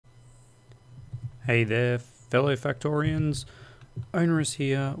Hey there, fellow Factorians. Onerous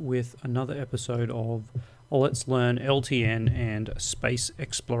here with another episode of Let's Learn LTN and Space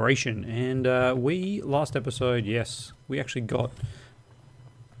Exploration. And last episode, yes, we actually got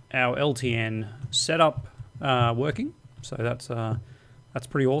our LTN set up working. So that's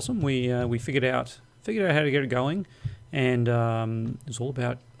pretty awesome. We figured out how to get it going, and it's all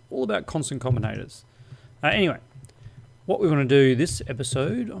about constant combinators. Anyway. What we want to do this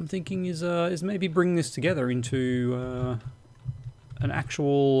episode, I'm thinking, is maybe bring this together into an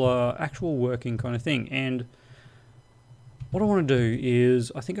actual working kind of thing. And what I want to do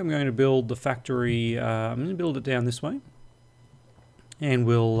is, I think I'm going to build the factory. I'm going to build it down this way, and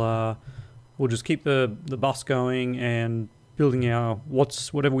we'll just keep the bus going and building our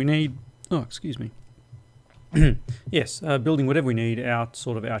whatever we need. Oh, excuse me. Yes, building whatever we need out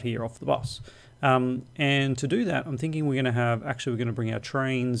here off the bus. And to do that, I'm thinking we're going to bring our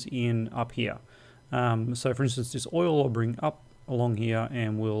trains in up here. So for instance, this oil I'll bring up along here,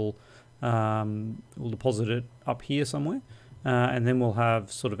 and we'll deposit it up here somewhere. And then we'll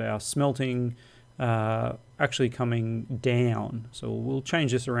have sort of our smelting actually coming down. So we'll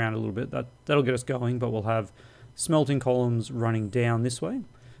change this around a little bit. That'll get us going, but we'll have smelting columns running down this way.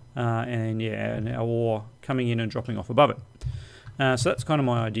 And our ore coming in and dropping off above it. So that's kind of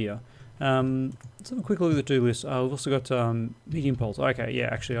my idea. Let's have a quick look at the to-do list. We've also got medium poles. Okay, yeah,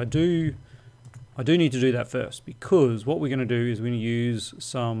 actually I do need to do that first, because what we're going to do is we're going to use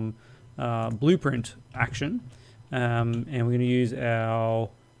some blueprint action, and we're going to use our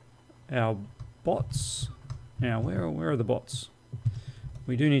bots. Now, where are the bots?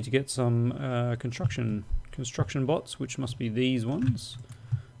 We do need to get some construction bots, which must be these ones.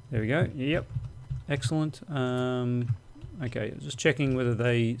 There we go. Yep, excellent. Okay, just checking whether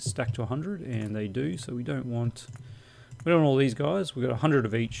they stack to 100, and they do. So we don't want all these guys. We've got 100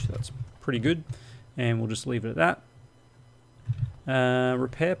 of each. That's pretty good, and we'll just leave it at that.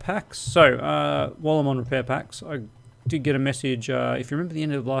 Repair packs. So while I'm on repair packs, I did get a message. If you remember the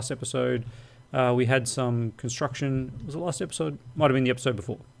end of the last episode, we had some construction. Was it last episode? Might have been the episode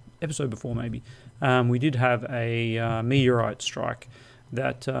before. Episode before, maybe. We did have a meteorite strike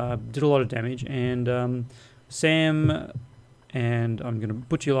that did a lot of damage, and Sam, and I'm going to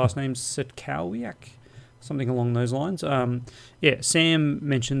butcher your last name, Setkowiak, something along those lines. Yeah, Sam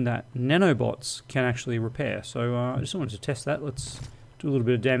mentioned that nanobots can actually repair, so I just wanted to test that. Let's do a little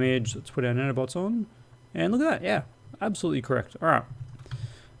bit of damage. Let's put our nanobots on, and look at that. Yeah, absolutely correct. All right,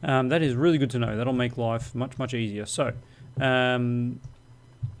 that is really good to know. That'll make life much easier. So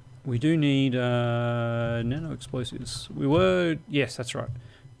we do need nano explosives. Yes, that's right.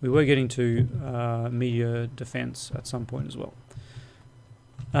 We were getting to meteor defense at some point as well.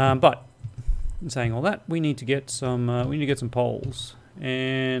 But in saying all that, we need to get some poles,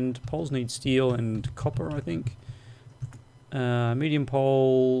 and poles need steel and copper, I think. Medium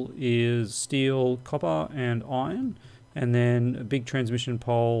pole is steel, copper, and iron, and then a big transmission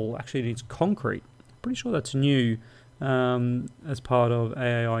pole actually needs concrete. Pretty sure that's new as part of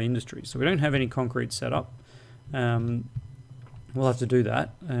AAI Industries. So we don't have any concrete set up. We'll have to do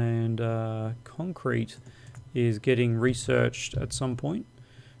that, and concrete is getting researched at some point.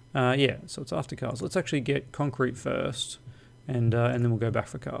 Yeah, so it's after cars. Let's actually get concrete first, and then we'll go back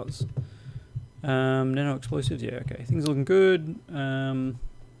for cars. Nano explosives, yeah, okay. Things are looking good.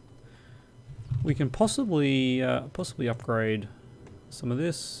 We can possibly upgrade some of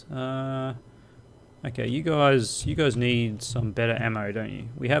this. Okay, you guys need some better ammo, don't you?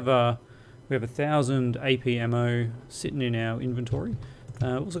 We have 1,000 AP ammo sitting in our inventory.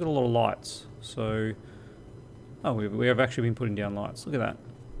 We've also got a lot of lights. So, we have actually been putting down lights. Look at that.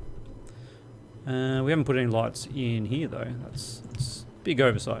 We haven't put any lights in here though. That's big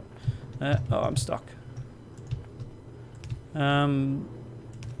oversight. Oh, I'm stuck. There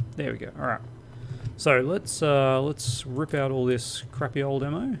we go. All right. So let's rip out all this crappy old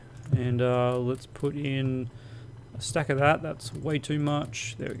ammo, and let's put in a stack of that. That's way too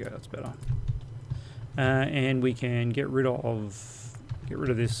much. There we go. That's better. And we can get rid of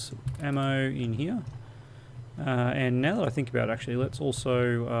this ammo in here. And now that I think about it, actually, let's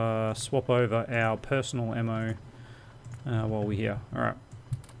also swap over our personal ammo while we're here. All right.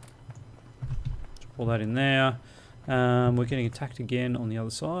 All that in there. We're getting attacked again on the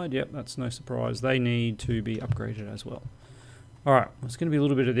other side. Yep, that's no surprise. They need to be upgraded as well. All right. It's going to be a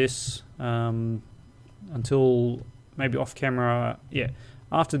little bit of this until maybe off camera. Yeah.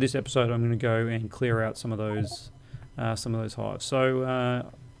 After this episode, I'm going to go and clear out some of those hives. So I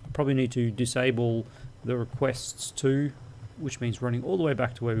probably need to disable the requests too, which means running all the way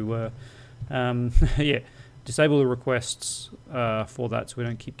back to where we were. Yeah, disable the requests for that so we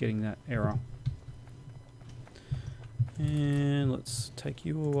don't keep getting that error. And let's take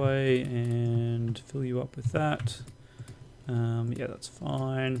you away and fill you up with that. Yeah, that's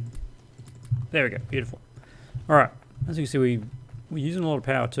fine. There we go, beautiful. All right, as you can see, we're using a lot of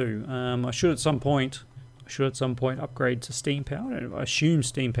power too. I should at some point upgrade to steam power. I assume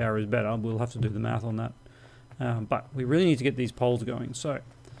steam power is better. We'll have to do the math on that. But we really need to get these poles going. So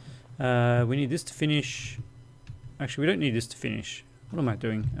we need this to finish. Actually, we don't need this to finish. What am I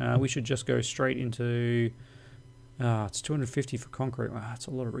doing? We should just go straight into... it's 250 for concrete. Wow, that's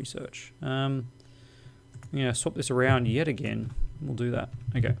a lot of research. I'm going to swap this around yet again. We'll do that.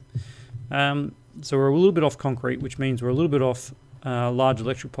 Okay. So we're a little bit off concrete, which means we're a little bit off large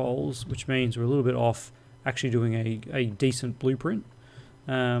electric poles, which means we're a little bit off actually doing a decent blueprint.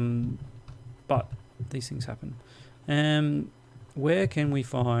 But these things happen. Where can we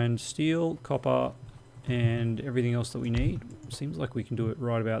find steel, copper, and everything else that we need? Seems like we can do it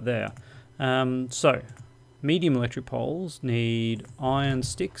right about there. So medium electric poles need iron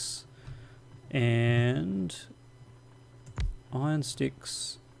sticks, and iron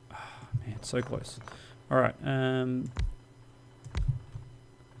sticks... Man, so close. Alright,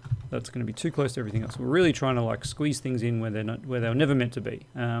 that's going to be too close to everything else. We're really trying to like squeeze things in where they're never meant to be.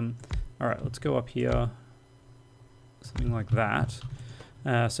 Alright, let's go up here. Something like that.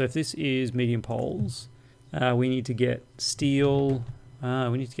 So if this is medium poles, we need to get steel.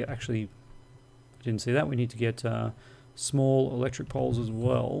 We need to get, actually, I didn't see that. We need to get small electric poles as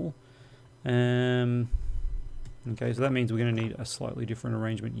well. Okay, so that means we're going to need a slightly different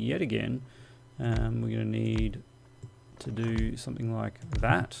arrangement yet again. We're going to need to do something like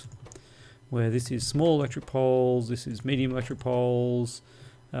that, where this is small electric poles, this is medium electric poles,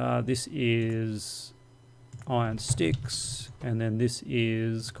 this is iron sticks, and then this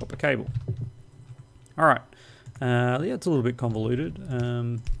is copper cable. Alright, yeah, it's a little bit convoluted,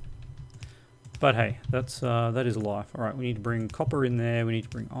 but hey, that is life. Alright, we need to bring copper in there, we need to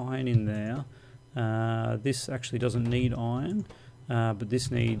bring iron in there. This actually doesn't need iron, but this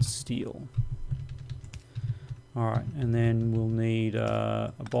needs steel. Alright, and then we'll need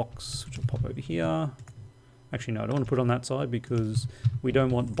a box, which will pop over here. Actually, no, I don't want to put it on that side because we don't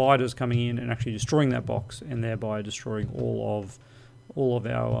want biters coming in and actually destroying that box and thereby destroying all of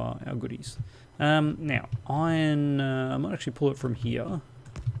our goodies. Now, iron, I might actually pull it from here.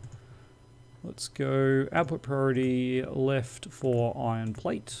 Let's go output priority left for iron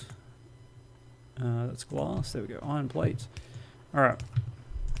plate. That's glass. There we go. Iron plate. All right.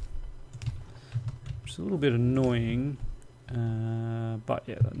 Which is a little bit annoying, but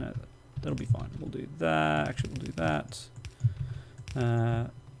yeah, no, that'll be fine. We'll do that. Actually, we'll do that.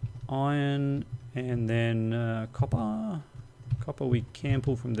 Iron and then copper. Copper we can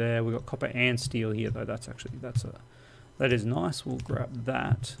pull from there. We've got copper and steel here, though. That is nice. We'll grab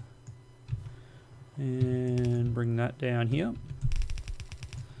that and bring that down here.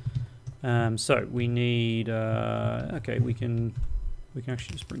 So we need, okay, we can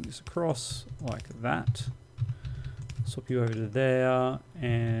actually just bring this across like that. Swap you over to there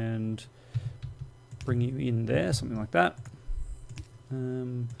and bring you in there, something like that.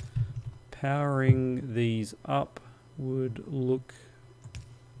 Powering these up would look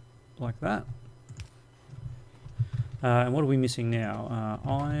like that. And what are we missing now?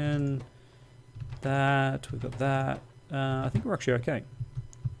 Iron, that, we've got that. I think we're actually okay.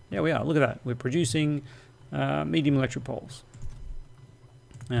 Yeah, we are. Look at that. We're producing medium electric poles,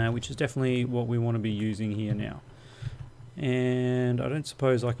 which is definitely what we want to be using here now. And I don't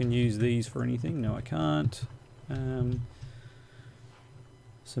suppose I can use these for anything. No, I can't.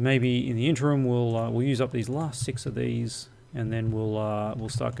 So maybe in the interim, we'll use up these last 6 of these, and then we'll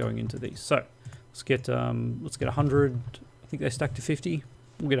start going into these. So let's get 100. I think they stack to 50.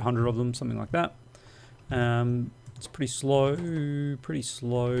 We'll get 100 of them, something like that. It's pretty slow,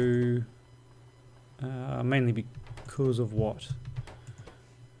 mainly because of what?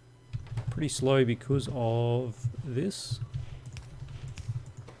 Pretty slow because of this.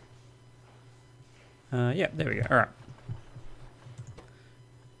 Yeah, there we go, alright.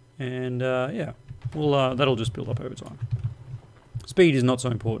 And yeah, well, that'll just build up over time. Speed is not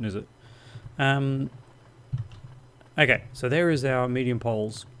so important, is it? Okay, so there is our medium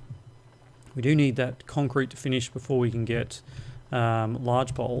poles. We do need that concrete to finish before we can get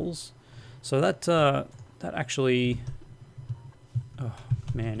large poles. So that actually, oh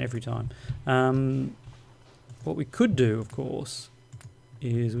man, every time. What we could do, of course,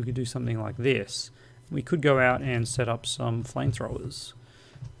 is we could do something like this. We could go out and set up some flamethrowers,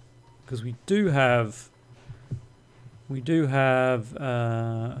 because we do have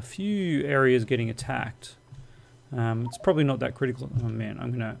a few areas getting attacked. It's probably not that critical. Oh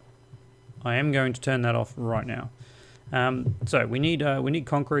man, I am going to turn that off right now. So we need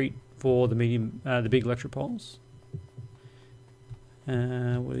concrete for the the big electric poles.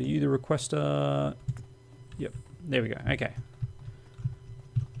 Were you the requester? Yep, there we go. Okay.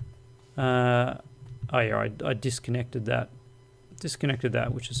 Oh yeah, I disconnected that.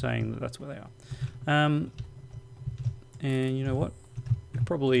 Which is saying that that's where they are. And you know what? We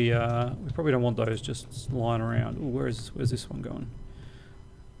probably don't want those just lying around. Ooh, where's this one going?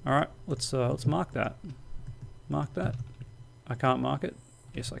 All right, let's mark that. Mark that. I can't mark it.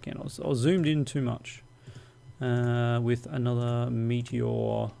 Yes, I can. I was zoomed in too much. With another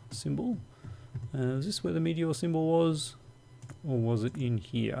meteor symbol. Is this where the meteor symbol was? Or was it in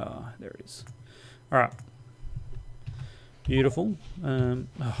here? There it is. Alright. Beautiful.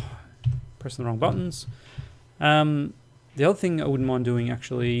 Pressing the wrong buttons. The other thing I wouldn't mind doing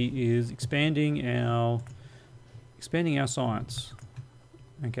actually is expanding our science.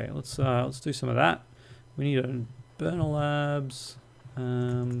 Okay, let's do some of that. We need a burner labs.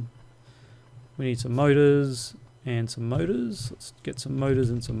 We need some motors and some motors. Let's get some motors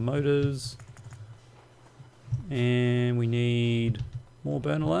and some motors. And we need more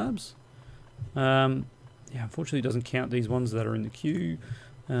burner labs. Yeah, unfortunately it doesn't count these ones that are in the queue.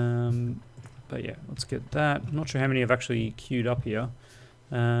 But yeah, let's get that. I'm not sure how many I've actually queued up here.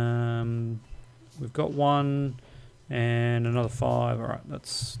 We've got 1 and another 5. All right,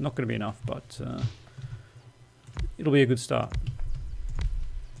 that's not going to be enough, but it'll be a good start.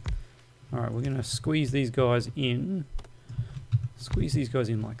 Alright, we're going to squeeze these guys in. Squeeze these guys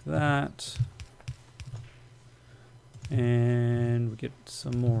in like that. And we get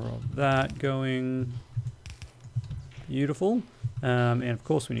some more of that going. Beautiful. And of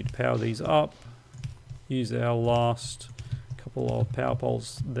course we need to power these up. Use our last couple of power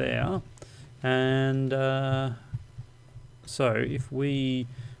poles there. And so if we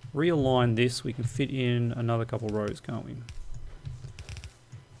realign this, we can fit in another couple rows, can't we?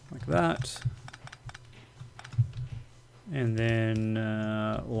 Like that, and then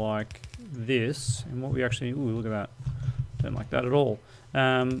like this, and what we actually, ooh, look at that, don't like that at all.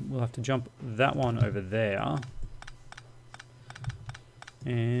 We'll have to jump that one over there,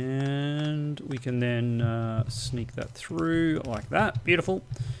 and we can then sneak that through like that, beautiful.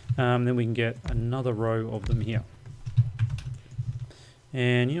 Then we can get another row of them here.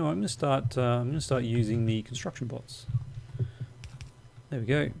 And you know what, I'm gonna start using the construction bots. There we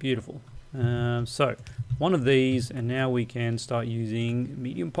go, beautiful. So, one of these, and now we can start using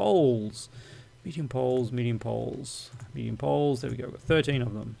medium poles. Medium poles, medium poles, medium poles. There we go, we've got 13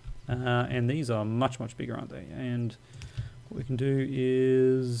 of them. And these are much, much bigger, aren't they? And what we can do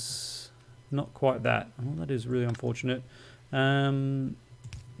is not quite that. Well, that is really unfortunate.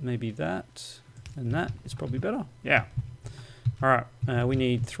 Maybe that, and that is probably better. Yeah. All right, we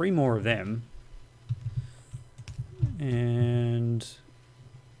need 3 more of them. And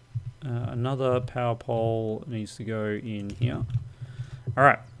another power pole needs to go in here. All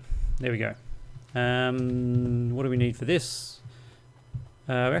right, there we go. What do we need for this?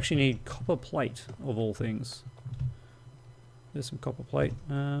 We actually need copper plate, of all things. There's some copper plate.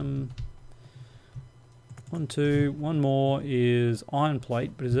 1, 2, one more is iron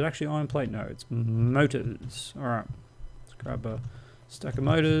plate, but is it actually iron plate? No, it's motors. All right, let's grab a stack of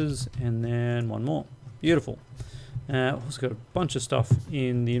motors and then one more. Beautiful. I've also got a bunch of stuff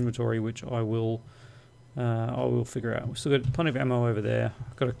in the inventory which I will figure out. We've still got plenty of ammo over there.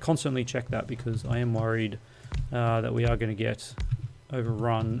 I've got to constantly check that because I am worried that we are going to get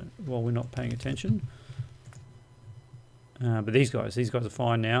overrun while we're not paying attention. But these guys are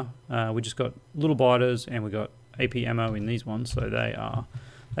fine now. We just got little biters and we got AP ammo in these ones, so they are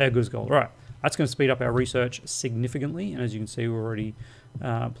good as gold. Right, that's going to speed up our research significantly, and as you can see, we're already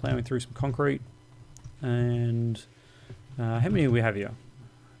plowing through some concrete. And how many do we have here?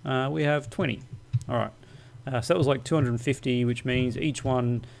 We have 20. All right. So that was like 250, which means each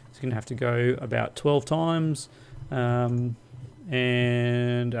one is going to have to go about 12 times. And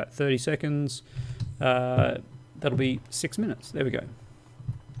at 30 seconds, that'll be 6 minutes. There we go.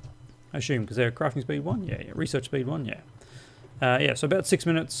 I assume, because they're crafting speed 1? Yeah. Research speed 1? Yeah. Yeah, so about 6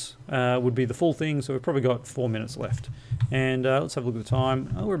 minutes would be the full thing, so we've probably got 4 minutes left. And let's have a look at the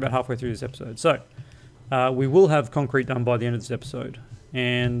time. Oh, we're about halfway through this episode. So we will have concrete done by the end of this episode.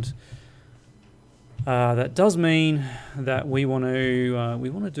 And that does mean that we want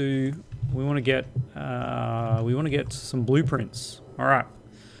to get some blueprints. All right.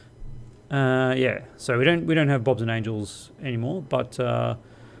 Yeah. So we don't have Bobs and Angels anymore, but the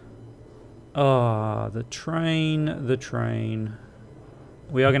train.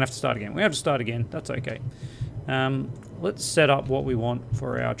 We are gonna have to start again. We have to start again. That's okay. Let's set up what we want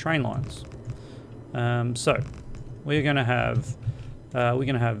for our train lines. So we're going to have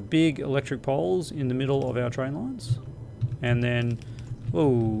big electric poles in the middle of our train lines, and then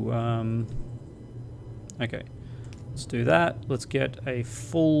okay, let's do that. Let's get a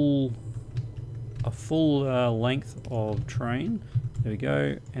full length of train. There we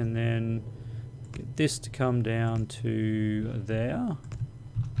go, and then get this to come down to there,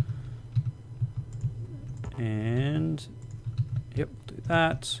 and yep, do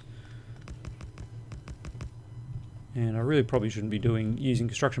that. And I really probably shouldn't be using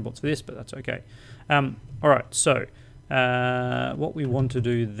construction bots for this, but that's okay. Alright, so what we want to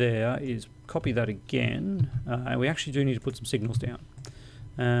do there is copy that again. And we actually do need to put some signals down.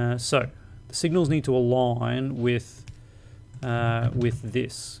 So the signals need to align with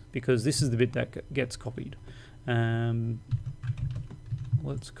this, because this is the bit that gets copied. Let's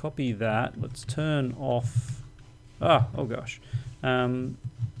copy that. Let's turn off... oh gosh.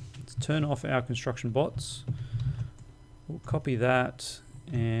 Let's turn off our construction bots. We'll copy that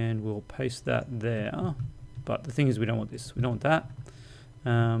and we'll paste that there. But the thing is, we don't want this. We don't want that.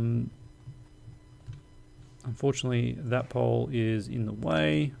 Unfortunately, that pole is in the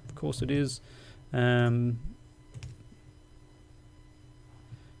way. Of course it is. Of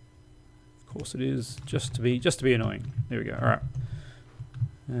course it is. Just to be annoying. There we go. All right.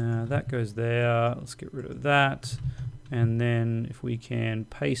 That goes there. Let's get rid of that. And then if we can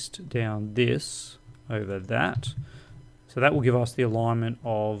paste down this over that. So that will give us the alignment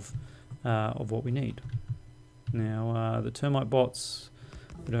of what we need. Now the termite bots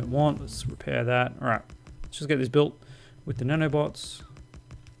we don't want. Let's repair that. All right, let's just get this built with the nanobots.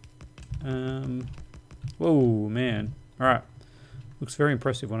 Whoa, man! All right, looks very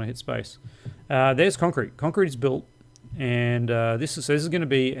impressive when I hit space. There's concrete. Concrete is built, and this is going to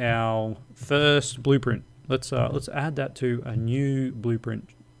be our first blueprint. Let's add that to a new blueprint,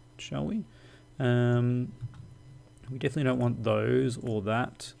 shall we? We definitely don't want those or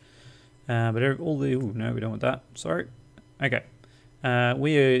that. But no, we don't want that. Sorry. Okay.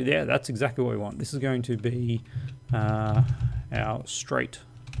 Yeah, that's exactly what we want. This is going to be our straight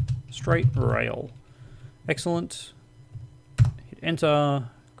rail. Excellent. Hit enter.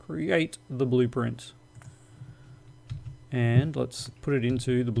 Create the blueprint. And let's put it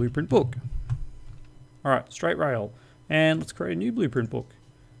into the blueprint book. All right, straight rail. And let's create a new blueprint book.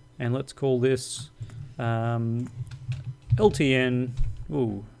 And let's call this LTN.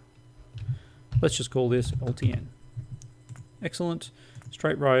 Ooh. Let's just call this LTN. Excellent.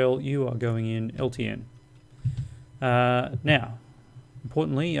 Straight rail, you are going in LTN. Now,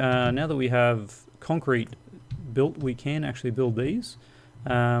 importantly, now that we have concrete built, we can actually build these,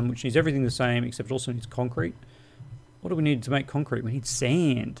 which needs everything the same, except it also needs concrete. What do we need to make concrete? We need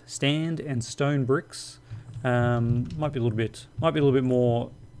sand. Sand and stone bricks. Might be a little bit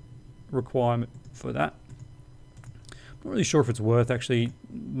more requirement for that. Not really sure if it's worth actually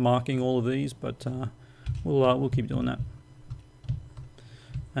marking all of these, but we'll keep doing that.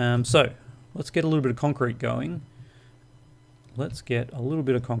 So let's get a little bit of concrete going. We've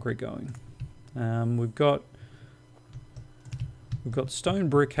got stone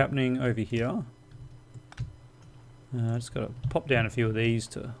brick happening over here. Just got to pop down a few of these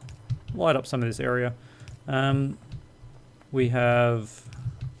to light up some of this area. We have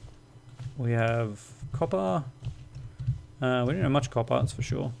copper. We don't have much copper, that's for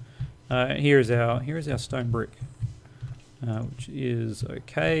sure. Here's our stone brick, which is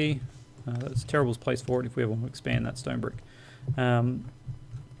okay. That's a terrible place for it if we ever want to expand that stone brick.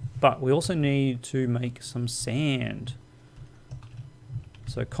 But we also need to make some sand.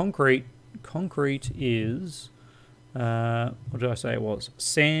 So concrete is, what did I say it was?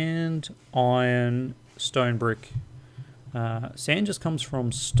 Sand, iron, stone brick. Sand just comes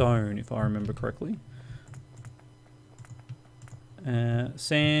from stone, if I remember correctly.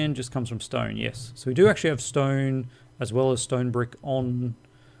 Sand just comes from stone, yes. So we do actually have stone as well as stone brick on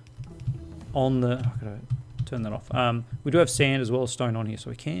the... Oh, could I turn that off? We do have sand as well as stone on here,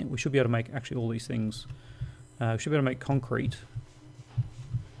 so we should be able to make actually all these things. We should be able to make concrete.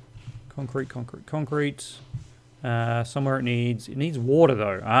 Concrete. Somewhere it needs water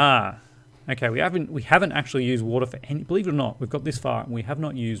though. Okay, we haven't actually used water for any, believe it or not, we've got this far and we have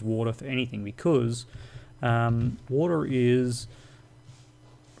not used water for anything because water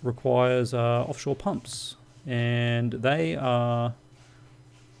requires offshore pumps, and they are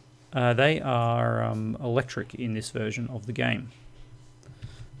electric in this version of the game.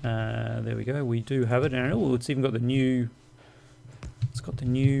 There we go. We do have it, and it's even got the new. It's got the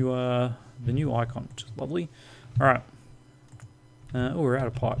new icon, which is lovely. All right. We're out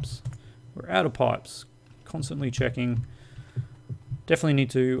of pipes. Constantly checking. Definitely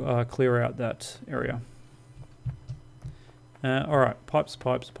need to clear out that area. Alright, pipes,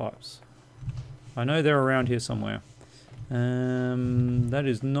 pipes, pipes. I know they're around here somewhere. That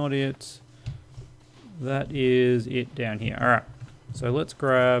is not it. That is it down here. Alright, so let's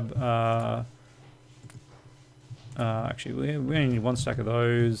grab... actually, we only need one stack of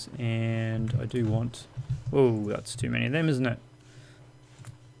those, and I do want... Oh, that's too many of them, isn't it?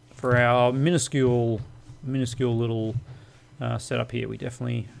 For our minuscule little setup here, we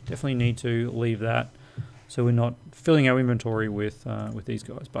definitely need to leave that, so we're not filling our inventory with these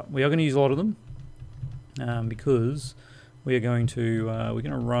guys. But we are going to use a lot of them because we are going to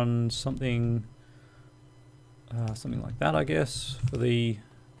run something like that, I guess, for the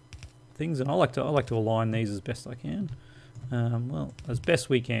things. And I like to align these as best I can. Well, as best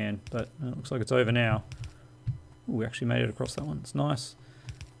we can, but it looks like it's over now. Ooh, we actually made it across that one. It's nice.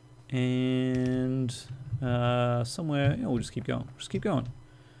 And somewhere, we'll just keep going. Just keep going.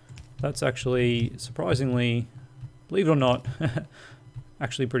 That's actually, surprisingly, believe it or not,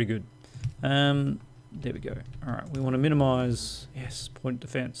 actually pretty good. There we go. All right, we want to minimize, yes, point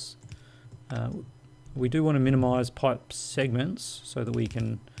defense. We do want to minimize pipe segments so that we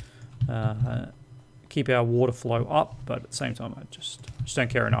can keep our water flow up, but at the same time, I just don't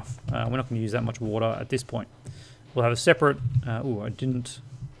care enough. We're not going to use that much water at this point. We'll have a separate, I was going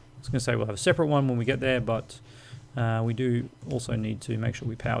to say we'll have a separate one when we get there, but we do also need to make sure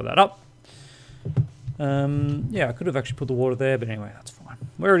we power that up. Yeah, I could have actually put the water there, but anyway, that's fine.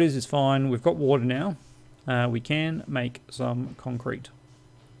 Where it is fine. We've got water now. We can make some concrete.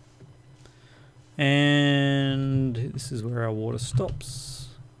 And this is where our water stops.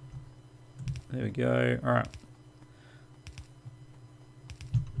 There we go. All right.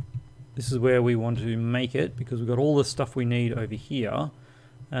 This is where we want to make it because we've got all the stuff we need over here. All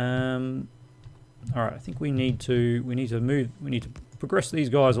right, I think we need to progress these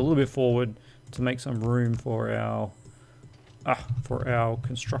guys a little bit forward to make some room for our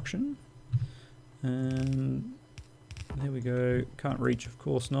construction. There we go. Can't reach, of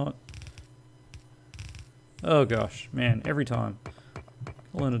course not. Oh gosh, man, every time.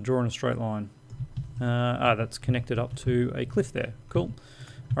 I'll learn to draw in a straight line. That's connected up to a cliff there. Cool.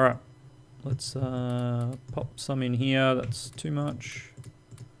 All right, let's pop some in here. That's too much.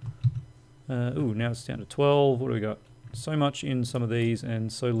 Ooh, now it's down to 12. What do we got? So much in some of these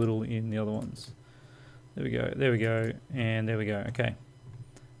and so little in the other ones. There we go, there we go, and there we go. Okay.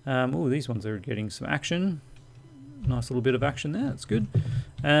 Ooh, these ones are getting some action. Nice little bit of action there. That's good.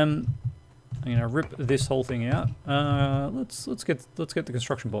 I'm gonna rip this whole thing out. Let's get the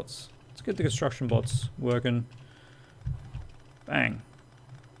construction bots. Let's get the construction bots working. Bang.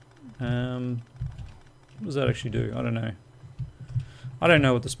 What does that actually do? I don't know. I don't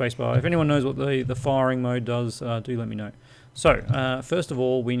know what the spacebar. If anyone knows what the firing mode does, do let me know. So first of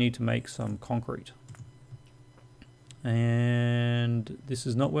all, we need to make some concrete. And this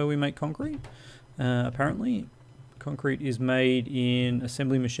is not where we make concrete. Apparently, concrete is made in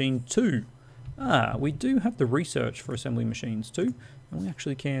Assembly Machine 2. We do have the research for Assembly Machines 2, and we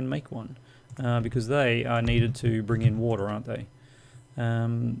actually can make one because they are needed to bring in water, aren't they?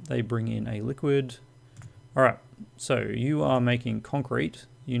 They bring in a liquid. All right, so you are making concrete.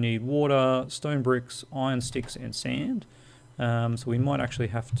 You need water, stone bricks, iron sticks, and sand. So we might actually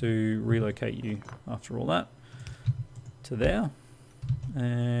have to relocate you after all that to there.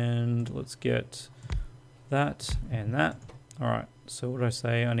 And let's get that and that. All right, so what did I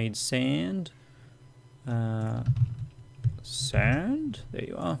say? I need sand. Sand, there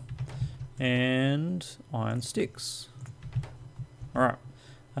you are. And iron sticks. All right.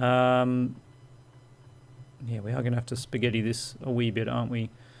 Yeah, we are going to have to spaghetti this a wee bit, aren't we?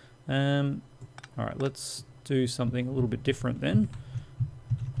 All right, let's do something a little bit different then.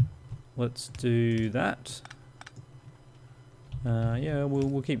 Let's do that. Yeah,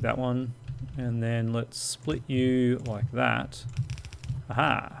 we'll keep that one. And then let's split you like that.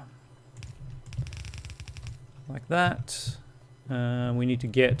 Aha! Like that. We need to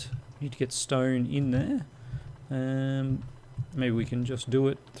get stone in there. Maybe we can just do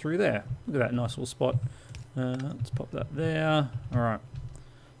it through there. Look at that nice little spot. Let's pop that there. All right.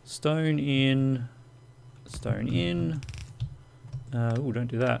 Stone in. Stone in. Oh, don't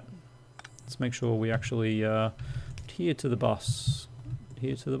do that. Let's make sure we actually adhere to the bus.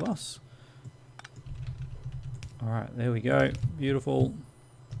 Adhere to the bus. All right, there we go. Beautiful.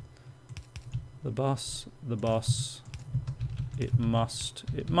 The bus. The bus. It must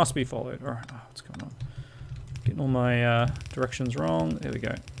be followed. All right. Oh, what's going on? Getting all my directions wrong. There we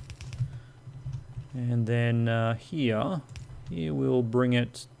go. And then here we'll bring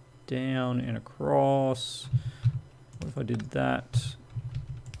it down and across. What if I did that?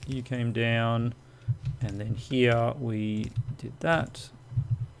 You came down. And then here we did that.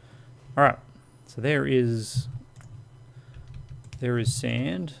 All right, so there is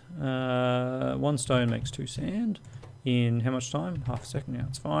sand. 1 stone makes 2 sand in how much time? Half a second now,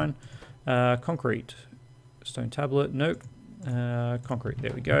 it's fine. Concrete, stone tablet, nope. Concrete,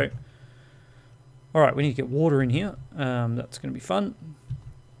 there we go. All right, we need to get water in here. That's going to be fun.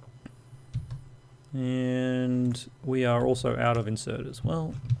 And we are also out of inserters.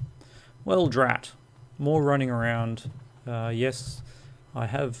 Well, drat. More running around. Yes, I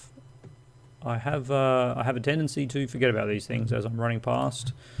have a tendency to forget about these things as I'm running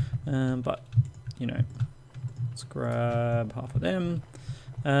past. But you know, let's grab half of them.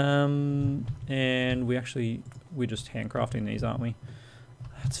 And we're just handcrafting these, aren't we?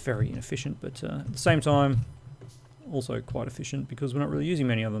 That's very inefficient, but at the same time, also quite efficient because we're not really using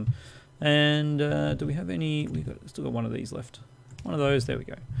many of them. And do we have any? Still got one of these left. One of those. There we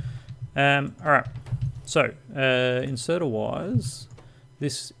go. All right. So inserter wise,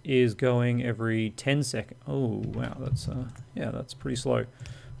 this is going every 10 seconds. Oh wow, that's pretty slow.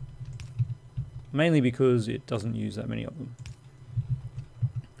 Mainly because it doesn't use that many of them.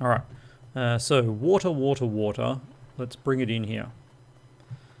 All right. So water. Let's bring it in here.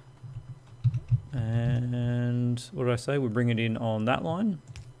 And what did I say? We bring it in on that line.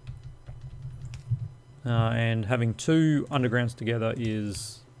 And having 2 undergrounds together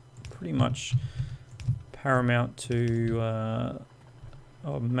is pretty much paramount to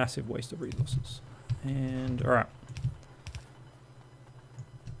a massive waste of resources. And all right.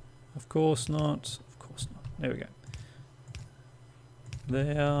 Of course not. There we go.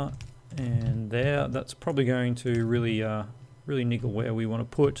 There and there. That's probably going to really niggle where we want to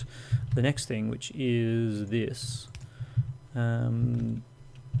put the next thing, which is this.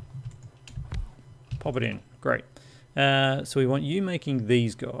 Pop it in. Great. So we want you making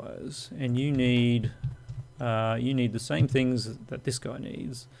these guys, and you need the same things that this guy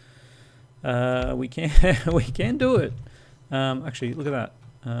needs. We can do it. Actually, look at that.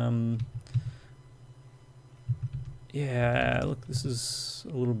 Yeah, look, this is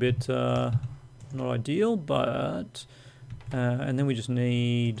a little bit not ideal, but and then we just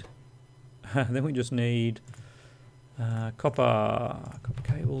need copper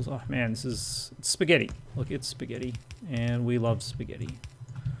cables. Oh man, it's spaghetti. Look, it's spaghetti, and we love spaghetti.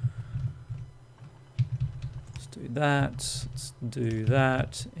 Let's do that. Let's do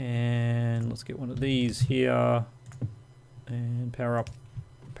that, and let's get one of these here, and power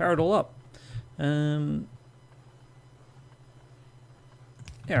it all up.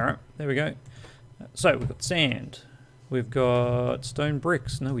 Yeah, all right, there we go. So we've got sand. We've got stone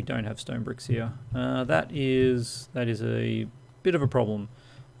bricks. No, we don't have stone bricks here. That is a bit of a problem.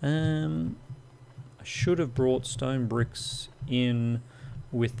 I should have brought stone bricks in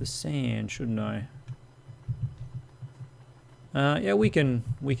with the sand, shouldn't I? Yeah, we can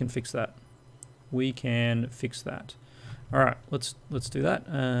fix that. We can fix that. All right, let's do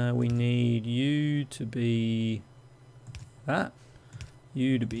that. We need you to be that.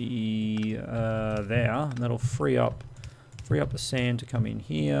 You to be there, and that'll free up the sand to come in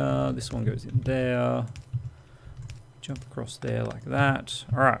here. This one goes in there. Jump across there like that.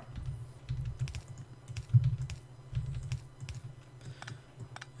 All right.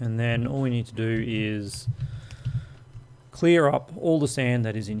 And then all we need to do is clear up all the sand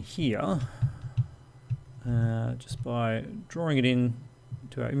that is in here just by drawing it in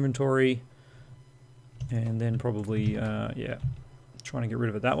to our inventory, and then probably yeah, trying to get rid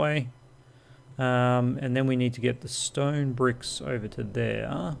of it that way. And then we need to get the stone bricks over to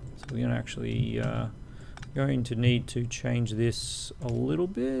there. So we're going to actually going to need to change this a little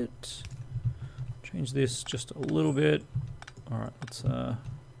bit. Change this just a little bit. All right, let's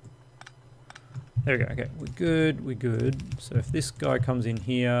there we go. Okay, we're good. So if this guy comes in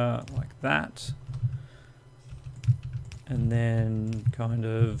here like that, and then kind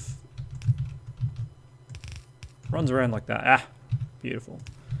of runs around like that. Ah, beautiful.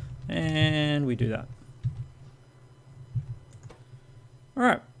 And we do that. All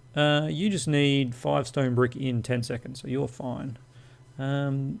right, you just need 5 stone brick in 10 seconds, so you're fine.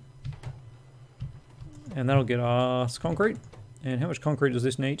 And that'll get us concrete. And how much concrete does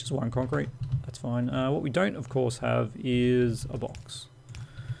this need? Just 1 concrete. That's fine. What we don't, of course, have is a box.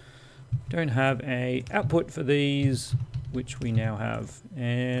 Don't have a output for these, which we now have.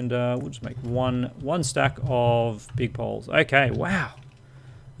 And we'll just make one stack of big poles. Okay, wow.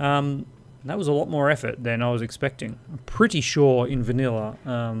 That was a lot more effort than I was expecting. I'm pretty sure in vanilla,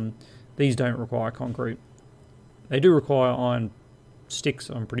 these don't require concrete. They do require iron sticks,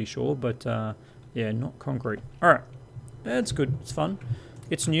 I'm pretty sure, but yeah, not concrete. All right, that's good. It's fun.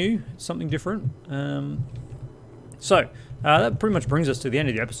 it's new, it's something different. So that pretty much brings us to the end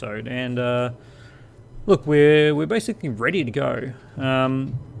of the episode, and look, we're basically ready to go.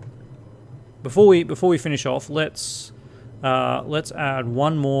 Before we finish off, let's add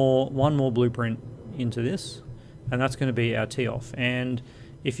one more blueprint into this, and that's going to be our tee off. And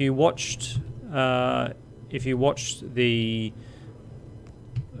if you watched the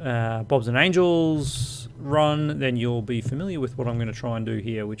Bobs and Angels run, then you'll be familiar with what I'm going to try and do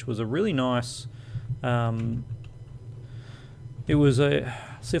here, which was a really nice. It was a.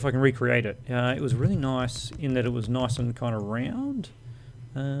 See if I can recreate it. It was really nice in that it was nice and kind of round.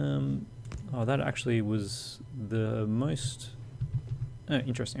 Oh, that actually was the most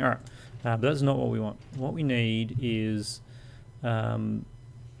interesting. All right, but that's not what we want. What we need is in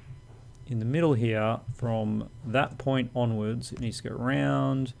the middle here, from that point onwards, it needs to go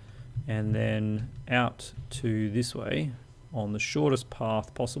around and then out to this way on the shortest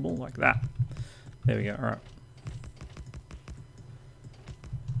path possible, like that. There we go. All right.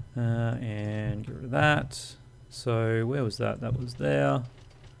 And get rid of that. So where was that? That was there.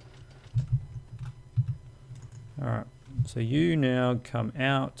 Alright, so you now come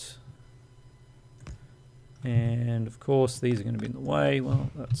out, and of course these are going to be in the way.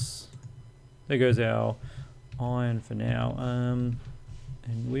 Well, there goes our iron for now.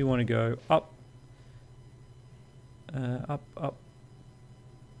 And we want to go up, up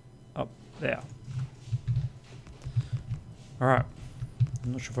there. Alright.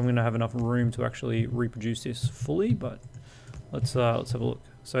 I'm not sure if I'm going to have enough room to actually reproduce this fully, but let's have a look.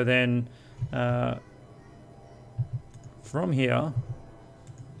 So then, from here,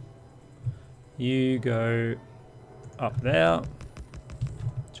 you go up there.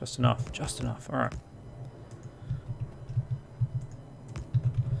 Just enough, just enough. All right.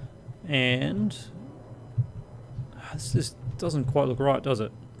 And this doesn't quite look right, does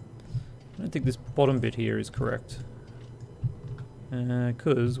it? I don't think this bottom bit here is correct.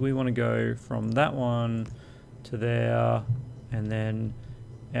 Because we want to go from that one to there and then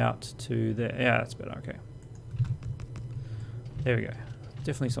out to there. Yeah, that's better. Okay. There we go.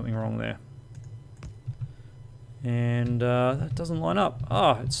 Definitely something wrong there. And that doesn't line up.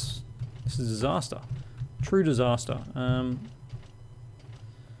 Oh, this is a disaster. True disaster.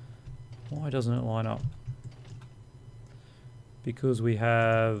 Why doesn't it line up? Because we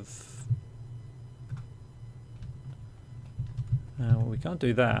have... well, we can't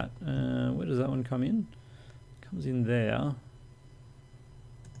do that. Where does that one come in? It comes in there.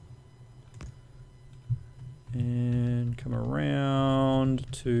 And come around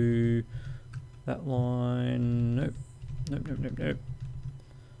to that line. Nope. Nope, nope, nope, nope.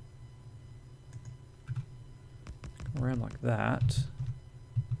 Come around like that.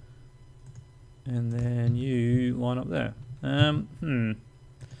 And then you line up there. There's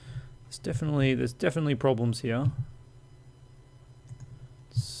definitely problems here.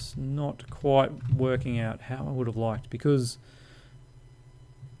 It's not quite working out how I would have liked, because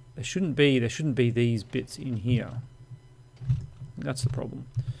there shouldn't be these bits in here. That's the problem.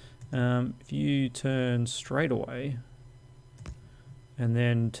 If you turn straight away and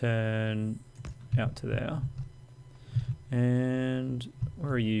then turn out to there, and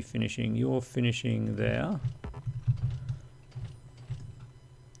where are you finishing? You're finishing there.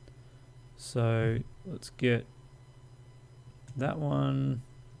 So let's get that one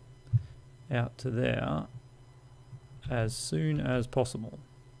out to there as soon as possible,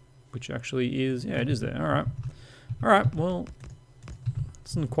 which actually is, yeah, it is there. All right, well, it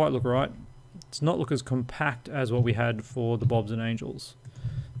doesn't quite look right. It's not look as compact as what we had for the Bobs and Angels,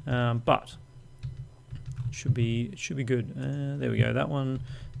 but it should be good. There we go. That one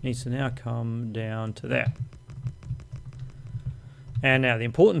needs to now come down to there. And now the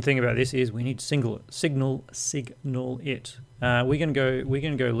important thing about this is we need to signal it. We're gonna go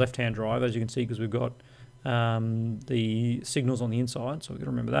left-hand drive, as you can see, because we've got the signals on the inside, so we've got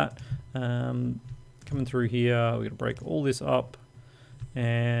to remember that. Coming through here, we're gonna break all this up,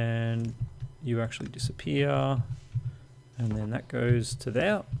 and you actually disappear, and then that goes to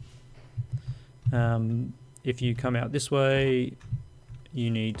there. If you come out this way,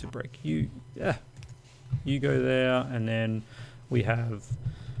 you need to break you. Yeah, you go there, and then we have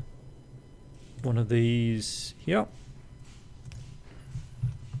one of these here.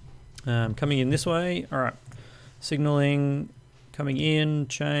 Coming in this way. All right, signaling, coming in,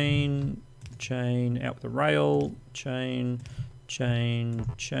 chain, out with a rail, chain,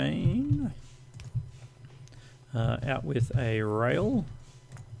 out with a rail.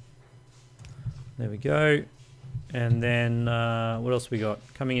 There we go. And then what else we got?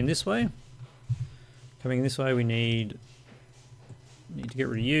 Coming in this way. We need need to get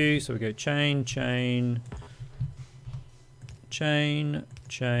rid of you, so we go chain, chain, chain,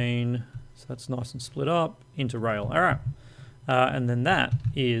 chain. So that's nice and split up into rail. All right. And then that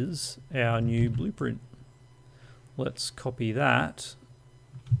is our new blueprint. Let's copy that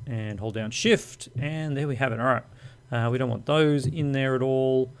and hold down Shift, and there we have it. All right. We don't want those in there at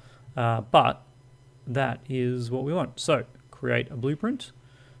all, but that is what we want. So create a blueprint.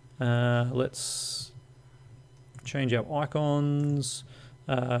 Let's change our icons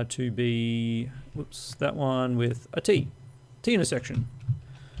to be, whoops, that one with a T intersection.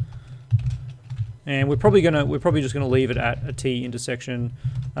 And we're probably just gonna leave it at a T intersection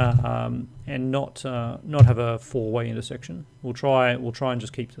and not have a four-way intersection. We'll try and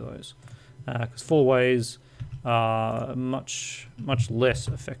just keep to those because four ways are much less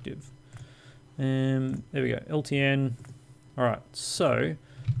effective. There we go, LTN. All right, so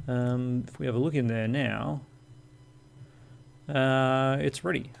if we have a look in there now, it's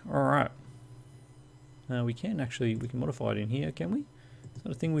ready. All right, we can modify it in here, can we? Is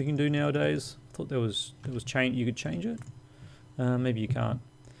that a thing we can do nowadays? I thought there was change. You could change it. Maybe you can't.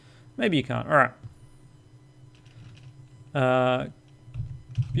 Maybe you can't. All right.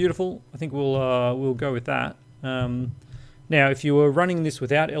 Beautiful. I think we'll go with that. Now, if you were running this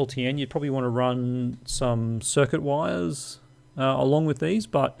without LTN, you'd probably want to run some circuit wires along with these,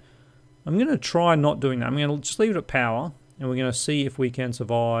 but I'm going to try not doing that. I'm going to just leave it at power, and we're going to see if we can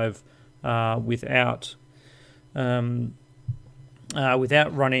survive without running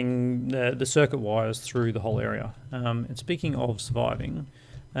the circuit wires through the whole area. And speaking of surviving,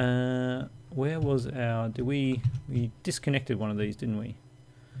 where was our... we disconnected one of these, didn't we?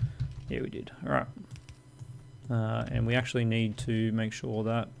 Yeah, we did. All right. And we actually need to make sure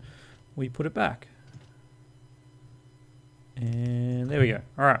that we put it back. And there we go.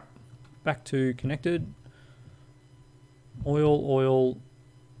 All right. Back to connected. Oil, oil,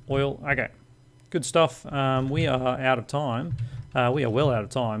 oil. Okay. Good stuff. We are out of time. We are well out of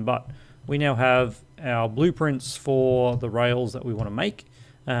time, but we now have our blueprints for the rails that we want to make,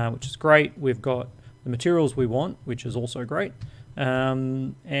 which is great. We've got the materials we want, which is also great.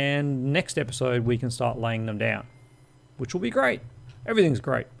 And next episode, we can start laying them down, which will be great. Everything's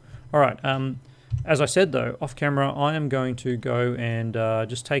great. All right. As I said, though, off camera, I am going to go and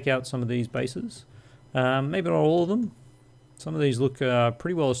just take out some of these bases. Maybe not all of them. Some of these look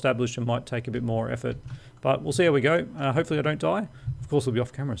pretty well established and might take a bit more effort, but we'll see how we go. Hopefully I don't die. Of course, it'll be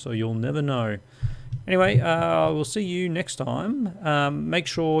off camera, so you'll never know. Anyway, we'll see you next time. Make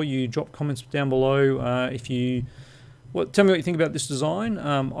sure you drop comments down below tell me what you think about this design.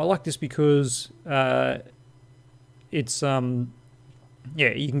 I like this because it's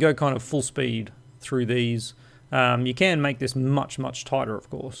yeah, you can go kind of full speed through these. You can make this much tighter, of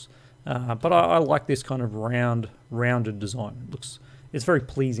course, but I like this kind of rounded design. It's very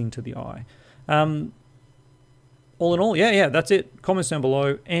pleasing to the eye. All in all, yeah, that's it. Comments down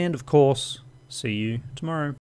below, and of course, see you tomorrow.